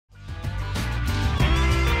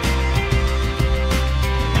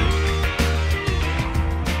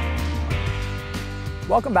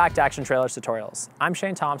Welcome back to Action Trailers Tutorials. I'm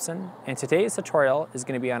Shane Thompson, and today's tutorial is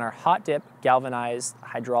going to be on our hot dip galvanized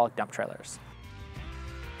hydraulic dump trailers.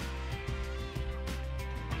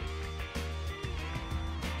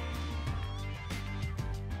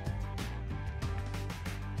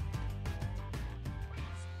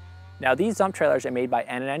 Now these dump trailers are made by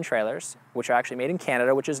N&N Trailers, which are actually made in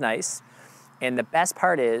Canada, which is nice. And the best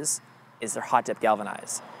part is they're hot dip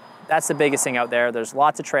galvanized. That's the biggest thing out there. There's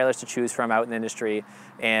lots of trailers to choose from out in the industry.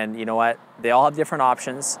 And you know what? They all have different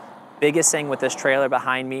options. Biggest thing with this trailer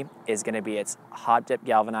behind me is gonna be it's hot dip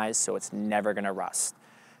galvanized, so it's never gonna rust.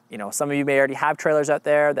 You know, some of you may already have trailers out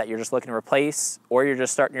there that you're just looking to replace, or you're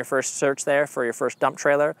just starting your first search there for your first dump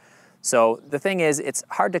trailer. So the thing is, it's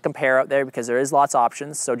hard to compare out there because there is lots of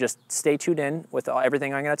options. So just stay tuned in with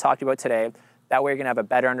everything I'm gonna talk to you about today. That way you're gonna have a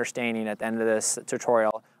better understanding at the end of this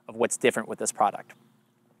tutorial of what's different with this product.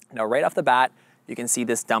 Now, right off the bat, you can see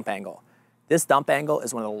this dump angle. This dump angle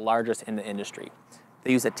is one of the largest in the industry.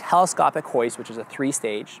 They use a telescopic hoist, which is a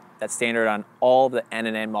 3-stage, that's standard on all the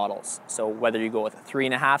N&N models. So whether you go with a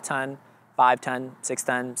 3.5 ton, 5 ton, 6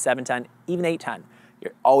 ton, 7 ton, even 8 ton,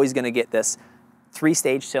 you're always gonna get this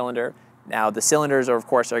 3-stage cylinder. Now the cylinders are, of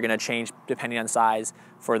course, are gonna change depending on size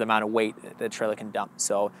for the amount of weight that the trailer can dump.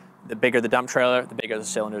 So the bigger the dump trailer, the bigger the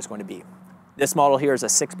cylinder is going to be. This model here is a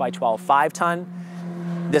 6x12 5 ton.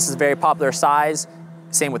 This is a very popular size,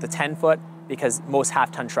 same with the 10-foot, because most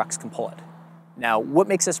half-ton trucks can pull it. Now, what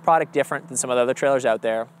makes this product different than some of the other trailers out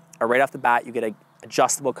there are right off the bat, you get an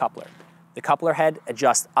adjustable coupler. The coupler head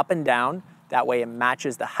adjusts up and down. That way it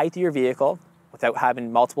matches the height of your vehicle without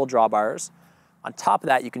having multiple drawbars. On top of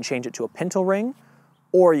that, you can change it to a pintle ring,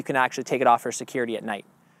 or you can actually take it off for security at night.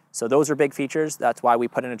 So those are big features. That's why we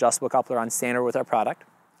put an adjustable coupler on standard with our product.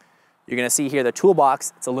 You're gonna see here the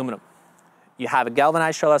toolbox, it's aluminum. You have a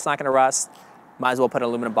galvanized trailer that's not gonna rust, might as well put an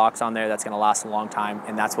aluminum box on there that's gonna last a long time,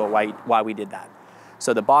 and that's why we did that.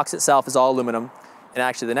 So the box itself is all aluminum, and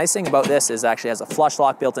actually the nice thing about this is it actually has a flush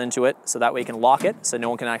lock built into it, so that way you can lock it so no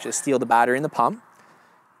one can actually steal the battery in the pump.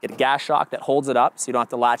 Get a gas shock that holds it up so you don't have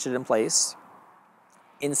to latch it in place.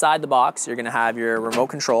 Inside the box, you're gonna have your remote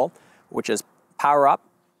control, which is power up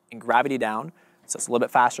and gravity down, so it's a little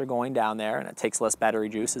bit faster going down there, and it takes less battery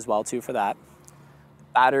juice as well too for that.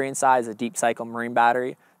 Battery inside is a deep cycle marine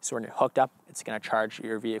battery, so when you're hooked up, it's gonna charge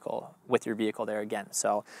your vehicle with your vehicle there again.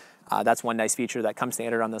 So that's one nice feature that comes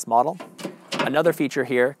standard on this model. Another feature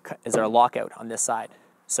here is our lockout on this side.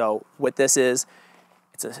 So what this is,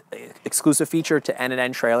 it's an exclusive feature to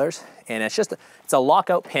N&N trailers, and it's a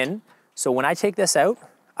lockout pin. So when I take this out,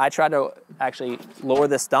 I try to actually lower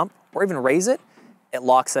this dump or even raise it, it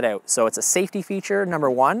locks it out. So it's a safety feature,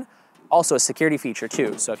 number one, also a security feature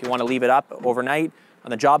too. So if you wanna leave it up overnight,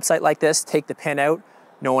 on a job site like this, take the pin out.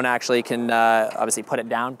 No one actually can obviously put it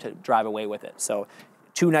down to drive away with it. So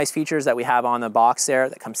two nice features that we have on the box there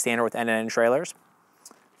that come standard with N&N trailers.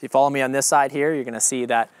 If you follow me on this side here, you're gonna see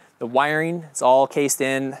that the wiring, it's all cased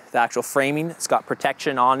in, the actual framing, it's got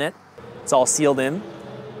protection on it. It's all sealed in.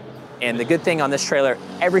 And the good thing on this trailer,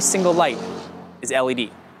 every single light is LED.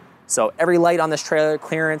 So every light on this trailer,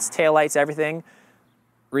 clearance, tail lights, everything,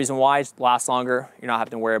 reason why it lasts longer, you're not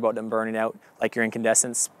having to worry about them burning out like your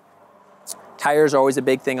incandescents. Tires are always a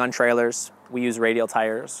big thing on trailers. We use radial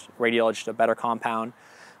tires. Radial is just a better compound.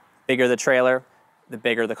 Bigger the trailer, the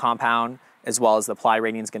bigger the compound, as well as the ply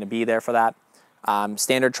rating is gonna be there for that.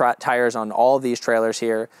 Standard tires on all of these trailers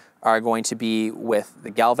here are going to be with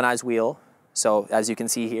the galvanized wheel. So as you can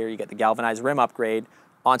see here, you get the galvanized rim upgrade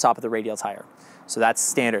on top of the radial tire. So that's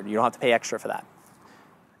standard. You don't have to pay extra for that.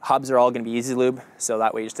 Hubs are all gonna be easy lube, so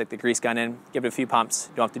that way you just stick the grease gun in, give it a few pumps,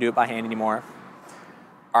 you don't have to do it by hand anymore.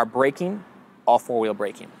 Our braking, all 4-wheel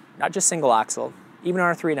braking, not just single axle. Even on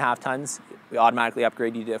our 3.5 tons, we automatically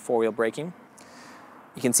upgrade you to 4-wheel braking.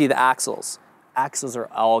 You can see the axles. Axles are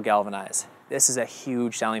all galvanized. This is a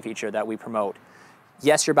huge selling feature that we promote.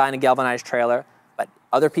 Yes, you're buying a galvanized trailer, but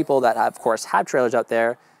other people that of course have trailers out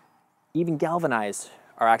there, even galvanized,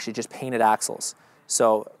 are actually just painted axles.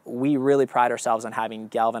 So we really pride ourselves on having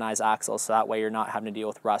galvanized axles, so that way you're not having to deal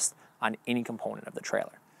with rust on any component of the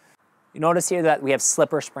trailer. You notice here that we have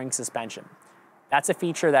slipper spring suspension. That's a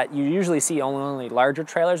feature that you usually see only larger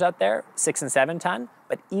trailers out there, 6 and 7 ton,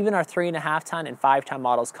 but even our 3.5 ton and 5 ton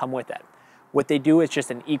models come with it. What they do is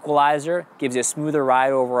just an equalizer, gives you a smoother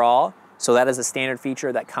ride overall, so that is a standard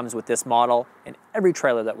feature that comes with this model and every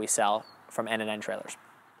trailer that we sell from N&N trailers.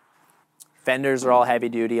 Fenders are all heavy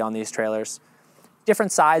duty on these trailers.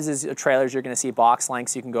 Different sizes of trailers, you're gonna see box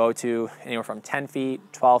lengths you can go to anywhere from 10 feet,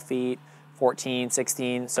 12 feet, 14,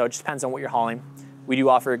 16, so it just depends on what you're hauling. We do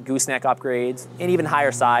offer gooseneck upgrades and even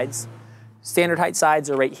higher sides. Standard height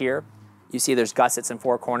sides are right here. You see there's gussets in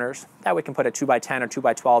 4 corners. That we can put a 2x10 or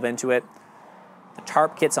 2x12 into it. The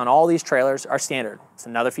tarp kits on all these trailers are standard. It's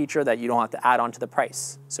another feature that you don't have to add on to the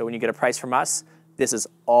price. So when you get a price from us, this is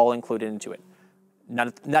all included into it.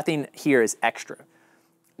 Nothing here is extra.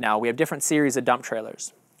 Now we have different series of dump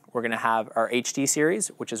trailers. We're gonna have our HD series,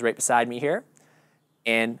 which is right beside me here,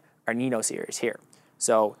 and our Nino series here.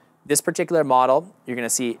 So this particular model, you're gonna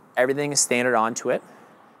see everything is standard onto it.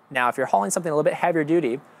 Now if you're hauling something a little bit heavier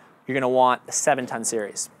duty, you're gonna want the 7-ton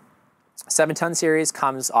series. 7-ton series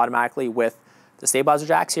comes automatically with the stabilizer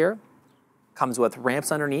jacks here, comes with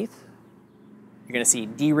ramps underneath. You're gonna see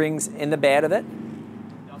D-rings in the bed of it.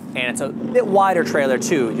 And it's a bit wider trailer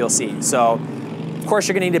too, you'll see. So, of course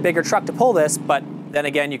you're gonna need a bigger truck to pull this, but then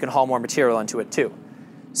again, you can haul more material into it too.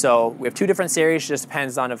 So we have 2 different series, just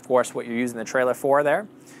depends on, of course, what you're using the trailer for there.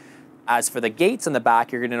 As for the gates in the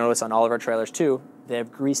back, you're gonna notice on all of our trailers too, they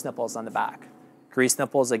have grease nipples on the back. Grease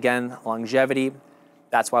nipples, again, longevity.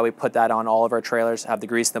 That's why we put that on all of our trailers, have the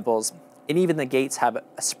grease nipples. And even the gates have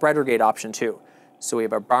a spreader gate option too. So we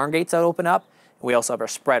have our barn gates that open up, and we also have our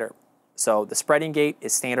spreader. So the spreading gate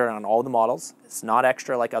is standard on all the models. It's not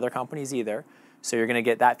extra like other companies either. So you're gonna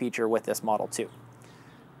get that feature with this model too.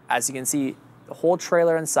 As you can see, the whole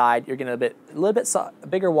trailer inside, you're gonna get a little bit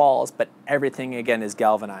bigger walls, but everything again is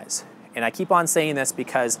galvanized. And I keep on saying this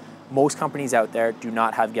because most companies out there do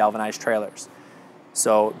not have galvanized trailers.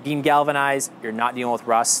 So being galvanized, you're not dealing with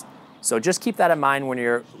rust. So just keep that in mind when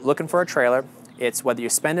you're looking for a trailer. It's whether you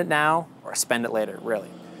spend it now or spend it later, really.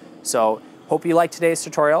 So hope you liked today's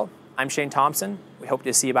tutorial. I'm Shane Thompson. We hope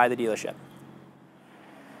to see you by the dealership.